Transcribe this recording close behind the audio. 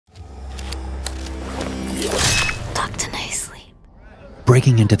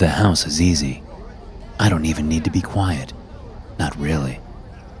Breaking into the house is easy. I don't even need to be quiet. Not really.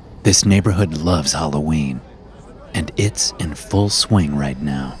 This neighborhood loves Halloween, and it's in full swing right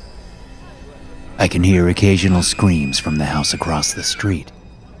now. I can hear occasional screams from the house across the street.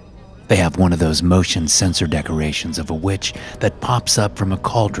 They have one of those motion sensor decorations of a witch that pops up from a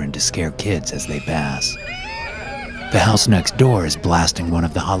cauldron to scare kids as they pass. The house next door is blasting one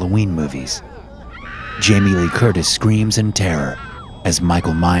of the Halloween movies. Jamie Lee Curtis screams in terror as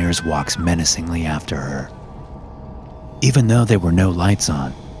Michael Myers walks menacingly after her. Even though there were no lights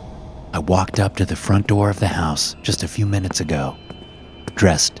on, I walked up to the front door of the house just a few minutes ago,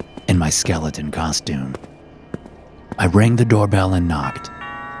 dressed in my skeleton costume. I rang the doorbell and knocked,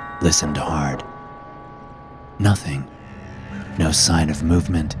 listened hard. Nothing. No sign of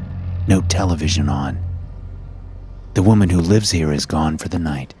movement, no television on. The woman who lives here is gone for the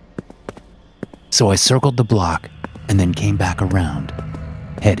night. So I circled the block and then came back around,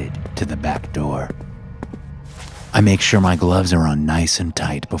 headed to the back door. I make sure my gloves are on nice and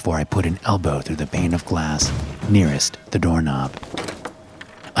tight before I put an elbow through the pane of glass nearest the doorknob.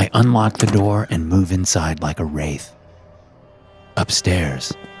 I unlock the door and move inside like a wraith.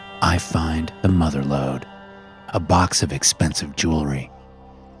 Upstairs, I find the mother lode, a box of expensive jewelry.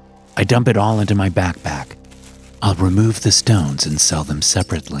 I dump it all into my backpack. I'll remove the stones and sell them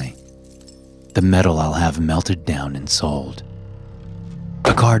separately. The metal I'll have melted down and sold.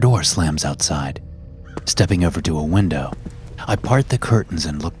 A car door slams outside. Stepping over to a window, I part the curtains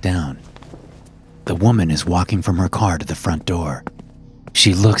and look down. The woman is walking from her car to the front door.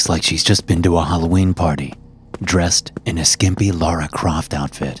 She looks like she's just been to a Halloween party, dressed in a skimpy Lara Croft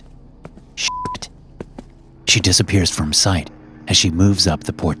outfit. Shit. She disappears from sight as she moves up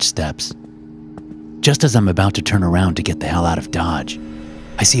the porch steps. Just as I'm about to turn around to get the hell out of Dodge,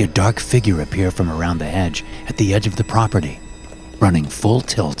 I see a dark figure appear from around the hedge at the edge of the property, running full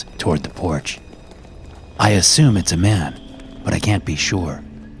tilt toward the porch. I assume it's a man, but I can't be sure.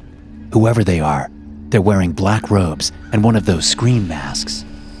 Whoever they are, they're wearing black robes and one of those scream masks.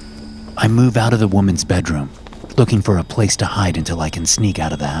 I move out of the woman's bedroom, looking for a place to hide until I can sneak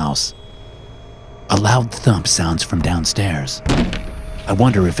out of the house. A loud thump sounds from downstairs. I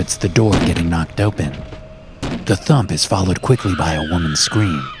wonder if it's the door getting knocked open. The thump is followed quickly by a woman's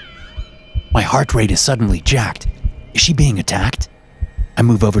scream. My heart rate is suddenly jacked. Is she being attacked? I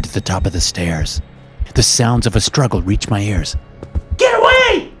move over to the top of the stairs. The sounds of a struggle reach my ears. "Get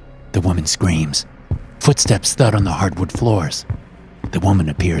away!" the woman screams. Footsteps thud on the hardwood floors. The woman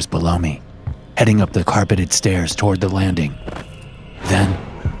appears below me, heading up the carpeted stairs toward the landing. Then,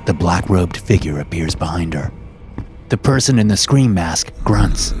 the black-robed figure appears behind her. The person in the scream mask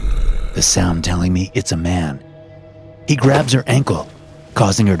grunts, the sound telling me it's a man. He grabs her ankle,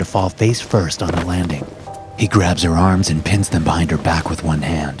 causing her to fall face first on the landing. He grabs her arms and pins them behind her back with one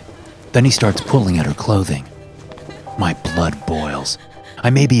hand. Then he starts pulling at her clothing. My blood boils. I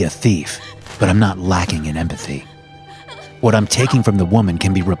may be a thief, but I'm not lacking in empathy. What I'm taking from the woman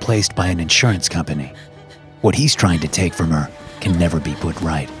can be replaced by an insurance company. What he's trying to take from her can never be put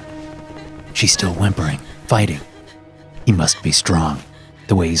right. She's still whimpering, fighting. He must be strong,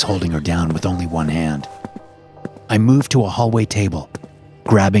 the way he's holding her down with only one hand. I move to a hallway table,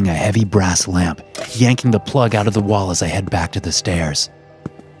 grabbing a heavy brass lamp, yanking the plug out of the wall as I head back to the stairs.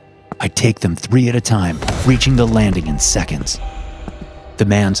 I take them 3 at a time, reaching the landing in seconds. The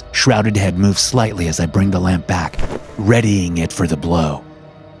man's shrouded head moves slightly as I bring the lamp back, readying it for the blow.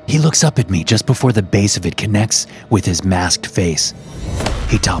 He looks up at me just before the base of it connects with his masked face.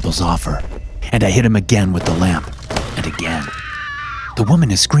 He topples off her, and I hit him again with the lamp, and again. The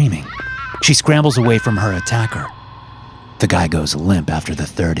woman is screaming. She scrambles away from her attacker. The guy goes limp after the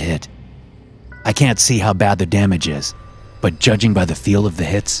 3rd hit. I can't see how bad the damage is, but judging by the feel of the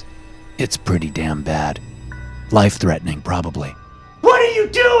hits, it's pretty damn bad. Life-threatening, probably. "What are you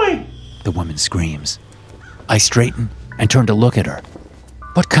doing?" the woman screams. I straighten and turn to look at her.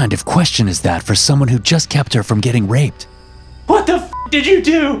 What kind of question is that for someone who just kept her from getting raped? "What the f*** did you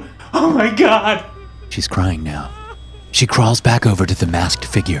do? Oh my God!" She's crying now. She crawls back over to the masked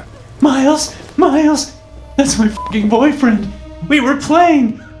figure. Miles, that's my f***ing boyfriend. We were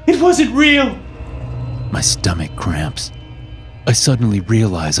playing. It wasn't real." My stomach cramps. I suddenly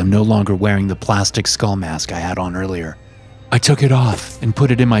realize I'm no longer wearing the plastic skull mask I had on earlier. I took it off and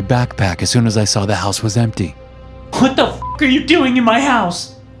put it in my backpack as soon as I saw the house was empty. "What the f*** are you doing in my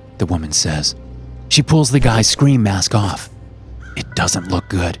house?" the woman says. She pulls the guy's scream mask off. It doesn't look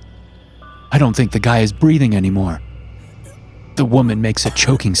good. I don't think the guy is breathing anymore. The woman makes a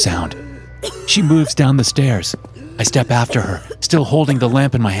choking sound. She moves down the stairs. I step after her, still holding the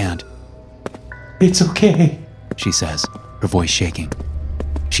lamp in my hand. "It's okay," she says, her voice shaking.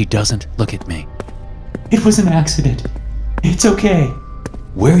 She doesn't look at me. "It was an accident. It's okay."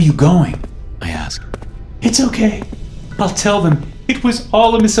 "Where are you going?" I ask. "It's okay. I'll tell them. It was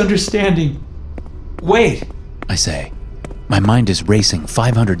all a misunderstanding." "Wait," I say. My mind is racing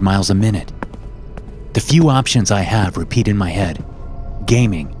 500 miles a minute. The few options I have repeat in my head,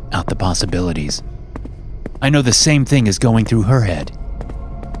 gaming out the possibilities. I know the same thing is going through her head.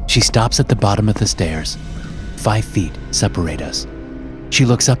 She stops at the bottom of the stairs. 5 feet separate us. She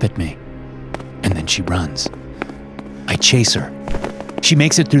looks up at me, and then she runs. I chase her. She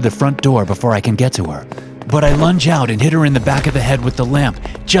makes it through the front door before I can get to her, but I lunge out and hit her in the back of the head with the lamp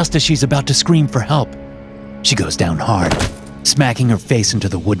just as she's about to scream for help. She goes down hard, smacking her face into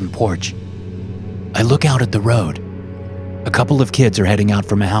the wooden porch. I look out at the road. A couple of kids are heading out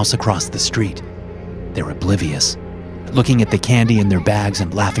from a house across the street. They're oblivious, looking at the candy in their bags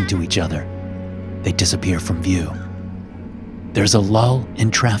and laughing to each other. They disappear from view. There's a lull in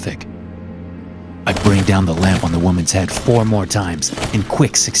traffic. I bring down the lamp on the woman's head 4 more times in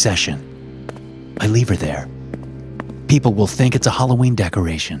quick succession. I leave her there. People will think it's a Halloween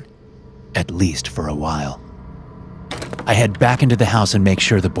decoration, at least for a while. I head back into the house and make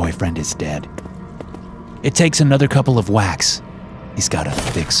sure the boyfriend is dead. It takes another couple of whacks. He's got a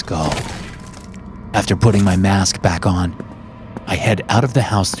thick skull. After putting my mask back on, I head out of the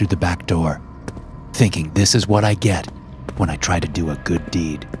house through the back door, thinking this is what I get when I try to do a good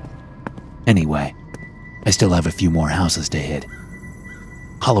deed. Anyway, I still have a few more houses to hit.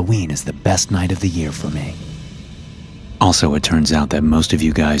 Halloween is the best night of the year for me. Also, it turns out that most of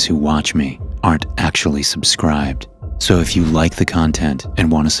you guys who watch me aren't actually subscribed. So if you like the content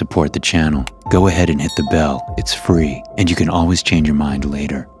and want to support the channel, go ahead and hit the bell. It's free, and you can always change your mind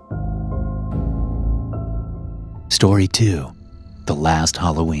later. Story 2, The Last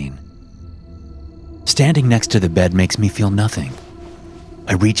Halloween. Standing next to the bed makes me feel nothing.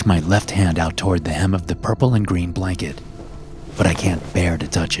 I reach my left hand out toward the hem of the purple and green blanket, but I can't bear to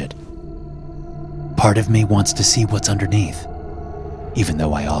touch it. Part of me wants to see what's underneath, even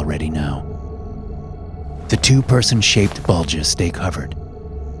though I already know. The 2-person-shaped bulges stay covered.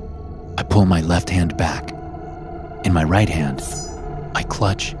 I pull my left hand back. In my right hand, I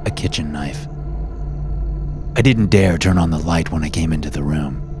clutch a kitchen knife. I didn't dare turn on the light when I came into the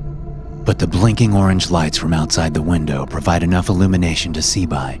room, but the blinking orange lights from outside the window provide enough illumination to see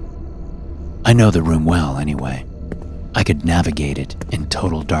by. I know the room well anyway. I could navigate it in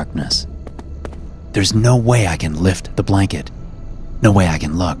total darkness. There's no way I can lift the blanket. No way I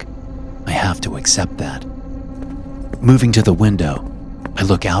can look. I have to accept that. Moving to the window, I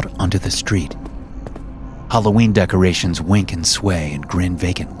look out onto the street. Halloween decorations wink and sway and grin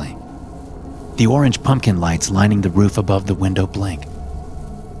vacantly. The orange pumpkin lights lining the roof above the window blink.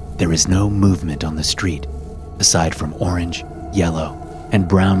 There is no movement on the street, aside from orange, yellow, and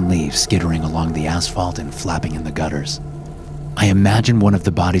brown leaves skittering along the asphalt and flapping in the gutters. I imagine one of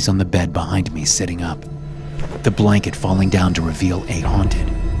the bodies on the bed behind me sitting up, the blanket falling down to reveal a haunted,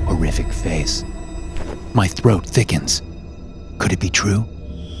 horrific face. My throat thickens. Could it be true?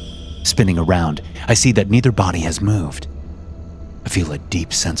 Spinning around, I see that neither body has moved. I feel a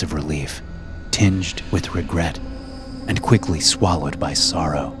deep sense of relief, tinged with regret, and quickly swallowed by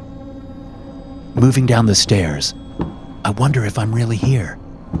sorrow. Moving down the stairs, I wonder if I'm really here.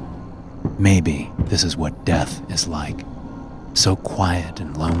 Maybe this is what death is like, so quiet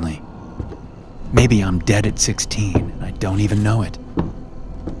and lonely. Maybe I'm dead at 16 and I don't even know it.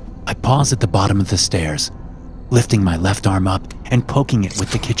 I pause at the bottom of the stairs, lifting my left arm up and poking it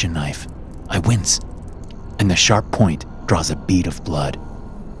with the kitchen knife. I wince, and the sharp point draws a bead of blood.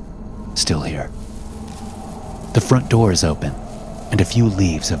 Still here. The front door is open, and a few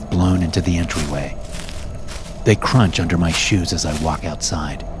leaves have blown into the entryway. They crunch under my shoes as I walk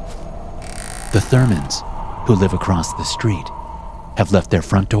outside. The Thurmans, who live across the street, have left their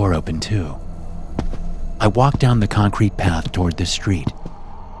front door open too. I walk down the concrete path toward the street.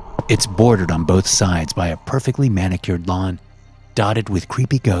 It's bordered on both sides by a perfectly manicured lawn, dotted with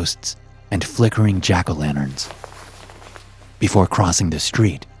creepy ghosts and flickering jack-o'-lanterns. Before crossing the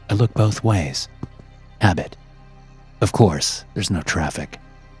street, I look both ways. Habit. Of course, there's no traffic,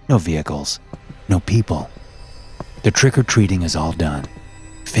 no vehicles, no people. The trick-or-treating is all done,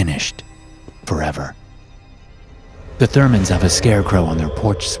 finished, forever. The Thurmans have a scarecrow on their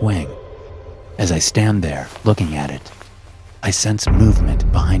porch swing. As I stand there, looking at it, I sense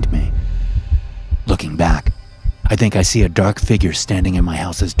movement behind me. Looking back, I think I see a dark figure standing in my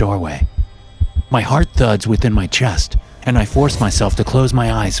house's doorway. My heart thuds within my chest, and I force myself to close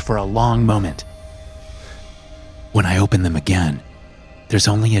my eyes for a long moment. When I open them again, there's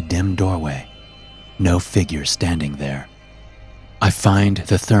only a dim doorway, no figure standing there. I find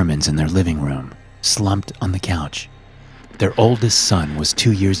the Thurmans in their living room, slumped on the couch. Their oldest son was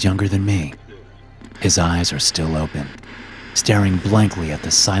 2 years younger than me. His eyes are still open, staring blankly at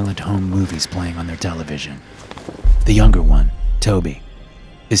the silent home movies playing on their television. The younger one, Toby,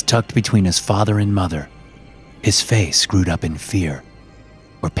 is tucked between his father and mother, his face screwed up in fear,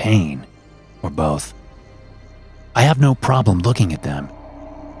 or pain, or both. I have no problem looking at them.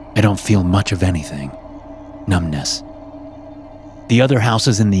 I don't feel much of anything. Numbness. The other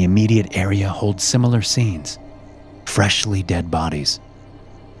houses in the immediate area hold similar scenes. Freshly dead bodies.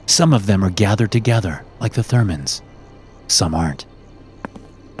 Some of them are gathered together, like the Thurmans. Some aren't.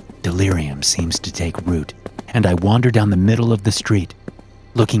 Delirium seems to take root, and I wander down the middle of the street,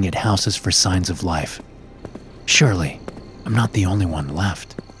 looking at houses for signs of life. Surely, I'm not the only one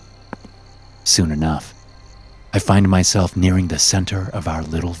left. Soon enough, I find myself nearing the center of our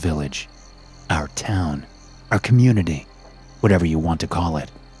little village, our town, our community, whatever you want to call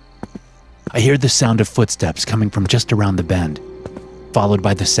it. I hear the sound of footsteps coming from just around the bend, followed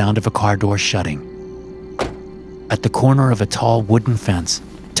by the sound of a car door shutting. At the corner of a tall wooden fence,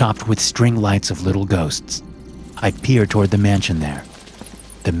 topped with string lights of little ghosts, I peer toward the mansion there.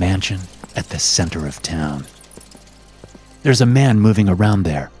 The mansion at the center of town. There's a man moving around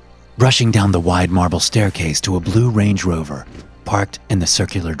there, rushing down the wide marble staircase to a blue Range Rover parked in the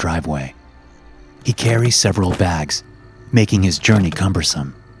circular driveway. He carries several bags, making his journey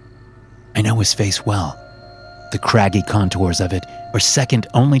cumbersome. I know his face well. The craggy contours of it are second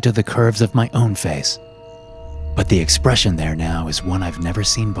only to the curves of my own face. But the expression there now is one I've never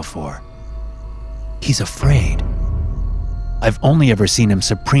seen before. He's afraid. I've only ever seen him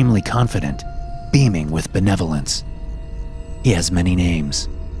supremely confident, beaming with benevolence. He has many names: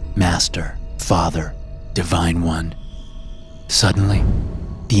 Master, Father, Divine One. Suddenly,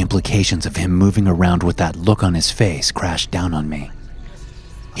 the implications of him moving around with that look on his face crashed down on me.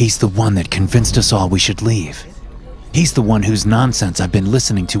 He's the one that convinced us all we should leave. He's the one whose nonsense I've been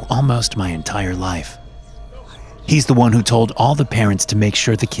listening to almost my entire life. He's the one who told all the parents to make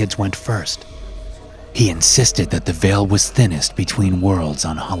sure the kids went first. He insisted that the veil was thinnest between worlds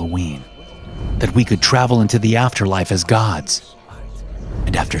on Halloween, that we could travel into the afterlife as gods.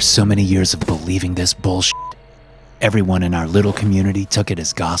 And after so many years of believing this bullshit, everyone in our little community took it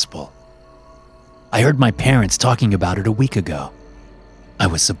as gospel. I heard my parents talking about it a week ago. I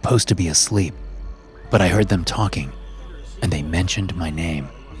was supposed to be asleep, but I heard them talking, and they mentioned my name.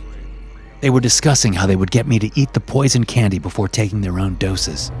 They were discussing how they would get me to eat the poison candy before taking their own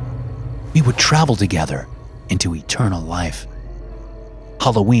doses. We would travel together into eternal life.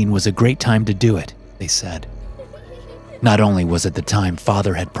 Halloween was a great time to do it, they said. Not only was it the time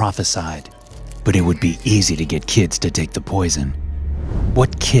Father had prophesied, but it would be easy to get kids to take the poison.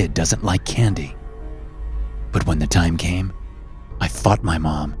 What kid doesn't like candy? But when the time came, I fought my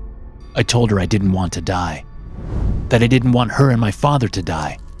mom. I told her I didn't want to die, that I didn't want her and my father to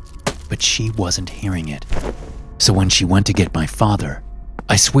die, but she wasn't hearing it. So when she went to get my father,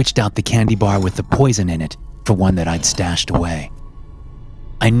 I switched out the candy bar with the poison in it for one that I'd stashed away.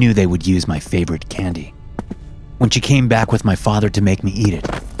 I knew they would use my favorite candy. When she came back with my father to make me eat it,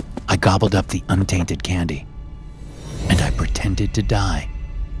 I gobbled up the untainted candy. And I pretended to die.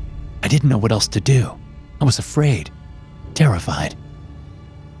 I didn't know what else to do. I was afraid, terrified.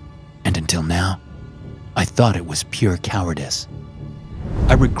 And until now, I thought it was pure cowardice.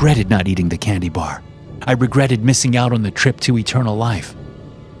 I regretted not eating the candy bar. I regretted missing out on the trip to eternal life.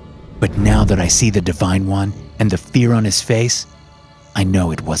 But now that I see the Divine One and the fear on his face, I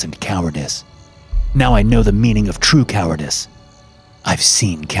know it wasn't cowardice. Now I know the meaning of true cowardice. I've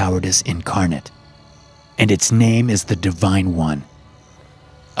seen cowardice incarnate, and its name is the Divine One.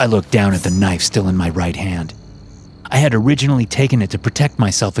 I looked down at the knife still in my right hand. I had originally taken it to protect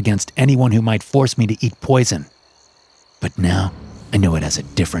myself against anyone who might force me to eat poison. But now I know it has a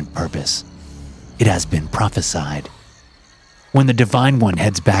different purpose. It has been prophesied. When the Divine One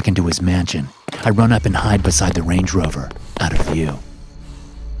heads back into his mansion, I run up and hide beside the Range Rover, out of view.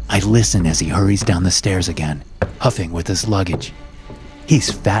 I listen as he hurries down the stairs again, huffing with his luggage. He's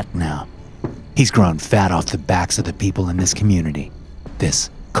fat now. He's grown fat off the backs of the people in this community, this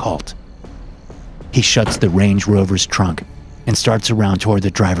cult. He shuts the Range Rover's trunk and starts around toward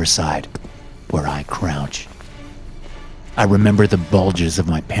the driver's side, where I crouch. I remember the bulges of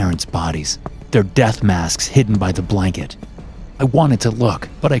my parents' bodies, their death masks hidden by the blanket. I wanted to look,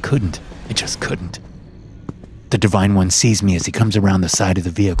 but I couldn't. I just couldn't. The Divine One sees me as he comes around the side of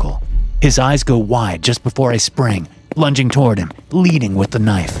the vehicle. His eyes go wide just before I spring, lunging toward him, leading with the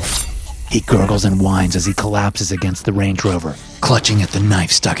knife. He gurgles and whines as he collapses against the Range Rover, clutching at the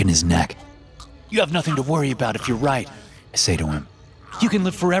knife stuck in his neck. "You have nothing to worry about if you're right," I say to him. You can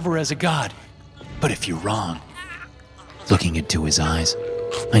live forever as a god. But if you're wrong..." Looking into his eyes,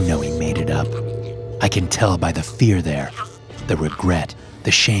 I know he made it up. I can tell by the fear there, the regret,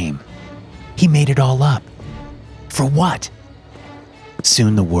 the shame. He made it all up. For what?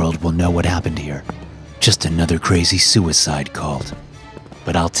 Soon the world will know what happened here. Just another crazy suicide cult.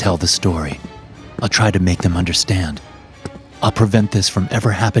 But I'll tell the story. I'll try to make them understand. I'll prevent this from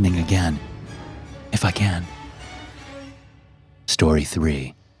ever happening again, if I can. Story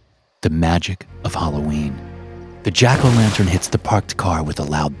 3. The Magic of Halloween. The jack-o'-lantern hits the parked car with a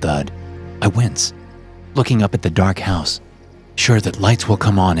loud thud. I wince, looking up at the dark house, sure that lights will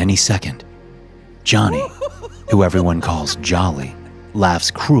come on any second. Johnny, who everyone calls Jolly,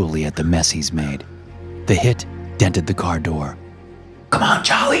 laughs cruelly at the mess he's made. The hit dented the car door. "Come on,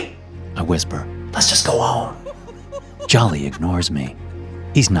 Jolly," I whisper. "Let's just go home." Jolly ignores me.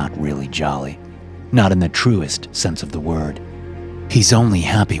 He's not really jolly, not in the truest sense of the word. He's only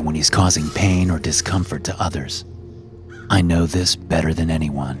happy when he's causing pain or discomfort to others. I know this better than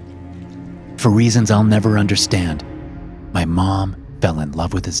anyone. For reasons I'll never understand, my mom fell in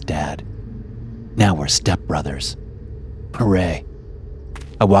love with his dad. Now we're stepbrothers. Hooray.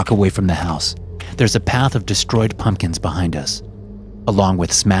 I walk away from the house. There's a path of destroyed pumpkins behind us, along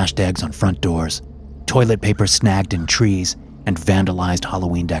with smashed eggs on front doors, toilet paper snagged in trees, and vandalized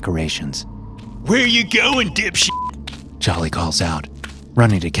Halloween decorations. "Where you going, dipshit?" Jolly calls out,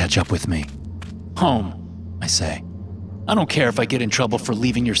 running to catch up with me. "Home," I say. "I don't care if I get in trouble for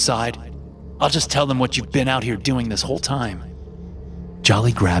leaving your side. I'll just tell them what you've been out here doing this whole time."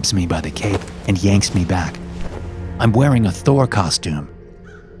 Jolly grabs me by the cape and yanks me back. I'm wearing a Thor costume.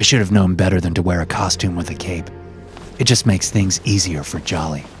 I should have known better than to wear a costume with a cape. It just makes things easier for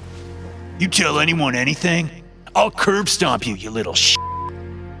Jolly. "You tell anyone anything, I'll curb stomp you, you little shit."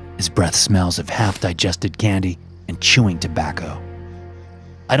 His breath smells of half-digested candy and chewing tobacco.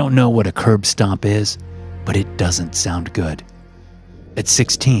 I don't know what a curb stomp is, but it doesn't sound good. At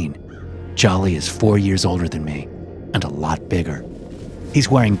 16, Jolly is 4 years older than me, and a lot bigger. He's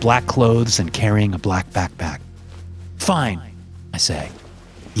wearing black clothes and carrying a black backpack. "Fine," I say,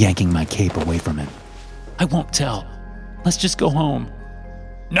 yanking my cape away from him. "I won't tell. Let's just go home."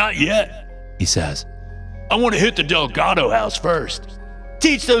 "Not yet," he says. "I want to hit the Delgado house first.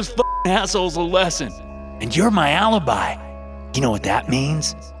 Teach those f***ing assholes a lesson. And you're my alibi. You know what that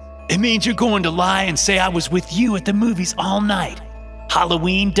means? It means you're going to lie and say I was with you at the movies all night.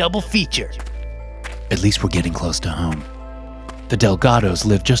 Halloween double feature." At least we're getting close to home. The Delgados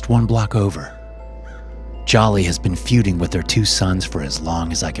live just 1 block over. Jolly has been feuding with their 2 sons for as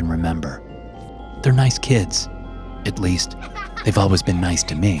long as I can remember. They're nice kids. At least, they've always been nice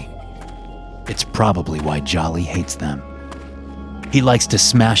to me. It's probably why Jolly hates them. He likes to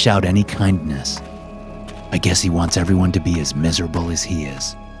smash out any kindness. I guess he wants everyone to be as miserable as he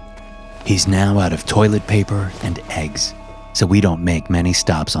is. He's now out of toilet paper and eggs, so we don't make many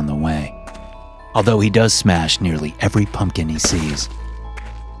stops on the way. Although he does smash nearly every pumpkin he sees.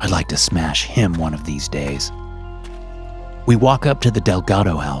 I'd like to smash him one of these days. We walk up to the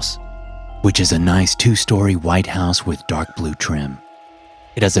Delgado house, which is a nice 2-story white house with dark blue trim.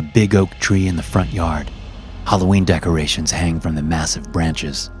 It has a big oak tree in the front yard. Halloween decorations hang from the massive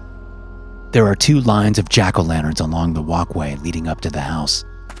branches. There are 2 lines of jack-o'-lanterns along the walkway leading up to the house.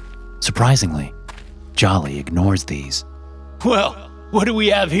 Surprisingly, Jolly ignores these. "Well, what do we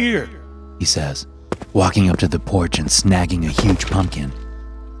have here?" he says, walking up to the porch and snagging a huge pumpkin.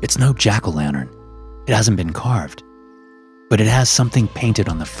 It's no jack-o'-lantern. It hasn't been carved, but it has something painted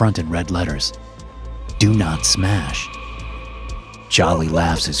on the front in red letters. "Do not smash." Jolly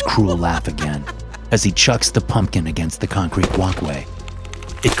laughs his cruel laugh again as he chucks the pumpkin against the concrete walkway.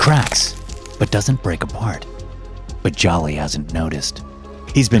 It cracks, but doesn't break apart. But Jolly hasn't noticed.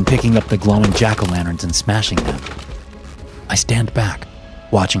 He's been picking up the glowing jack-o'-lanterns and smashing them. I stand back,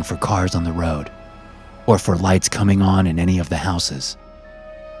 watching for cars on the road, or for lights coming on in any of the houses.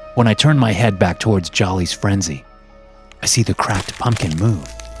 When I turn my head back towards Jolly's frenzy, I see the cracked pumpkin move.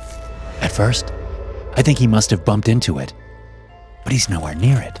 At first, I think he must have bumped into it, but he's nowhere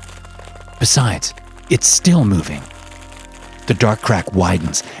near it. Besides, it's still moving. The dark crack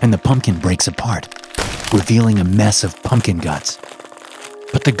widens and the pumpkin breaks apart, revealing a mess of pumpkin guts.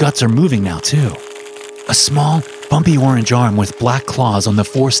 But the guts are moving now too. A small, bumpy orange arm with black claws on the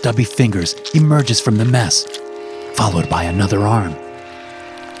 4 stubby fingers emerges from the mess, followed by another arm.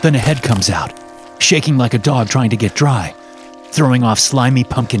 Then a head comes out, shaking like a dog trying to get dry, throwing off slimy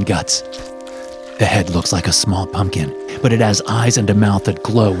pumpkin guts. The head looks like a small pumpkin, but it has eyes and a mouth that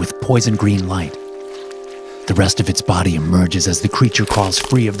glow with poison green light. The rest of its body emerges as the creature crawls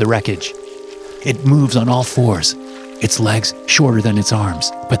free of the wreckage. It moves on all 4s, its legs shorter than its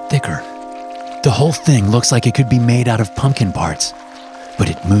arms, but thicker. The whole thing looks like it could be made out of pumpkin parts, but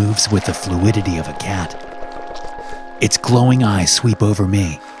it moves with the fluidity of a cat. Its glowing eyes sweep over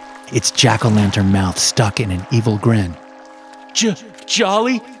me, its jack-o'-lantern mouth stuck in an evil grin.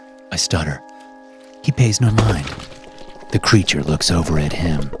 Jolly? I stutter. He pays no mind. The creature looks over at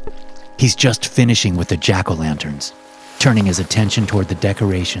him. He's just finishing with the jack-o'-lanterns, turning his attention toward the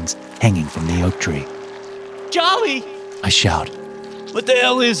decorations hanging from the oak tree. Jolly! I shout. What the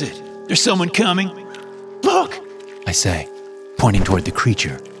hell is it? There's someone coming. Look! I say, pointing toward the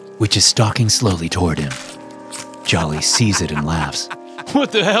creature, which is stalking slowly toward him. Jolly sees it and laughs.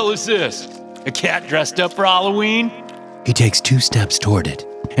 What the hell is this? A cat dressed up for Halloween? He takes 2 steps toward it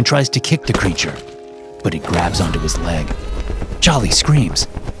and tries to kick the creature, but it grabs onto his leg. Jolly screams.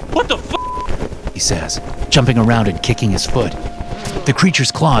 What the f***? He says, jumping around and kicking his foot. The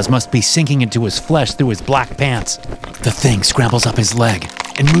creature's claws must be sinking into his flesh through his black pants. The thing scrambles up his leg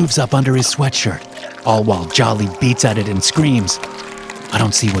and moves up under his sweatshirt, all while Jolly beats at it and screams. I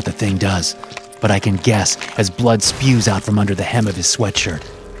don't see what the thing does, but I can guess as blood spews out from under the hem of his sweatshirt.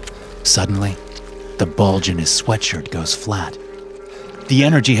 Suddenly, the bulge in his sweatshirt goes flat. The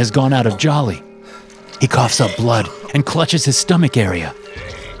energy has gone out of Jolly. He coughs up blood and clutches his stomach area.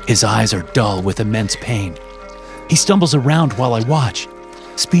 His eyes are dull with immense pain. He stumbles around while I watch,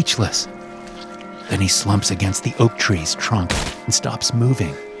 speechless. Then he slumps against the oak tree's trunk and stops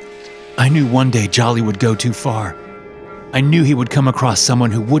moving. I knew one day Jolly would go too far. I knew he would come across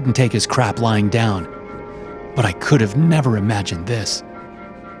someone who wouldn't take his crap lying down. But I could have never imagined this.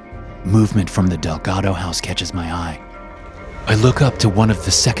 Movement from the Delgado house catches my eye. I look up to one of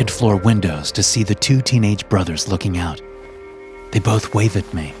the second-floor windows to see the 2 teenage brothers looking out. They both wave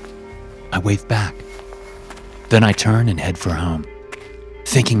at me. I wave back. Then I turn and head for home,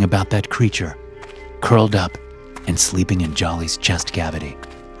 thinking about that creature, curled up and sleeping in Jolly's chest cavity.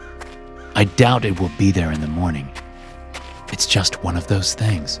 I doubt it will be there in the morning. It's just one of those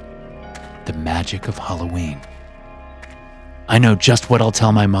things, the magic of Halloween. I know just what I'll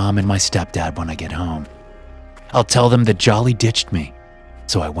tell my mom and my stepdad when I get home. I'll tell them that Jolly ditched me,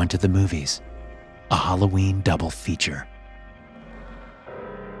 so I went to the movies, a Halloween double feature.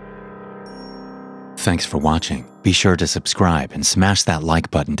 Thanks for watching. Be sure to subscribe and smash that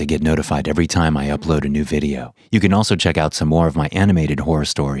like button to get notified every time I upload a new video. You can also check out some more of my animated horror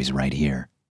stories right here.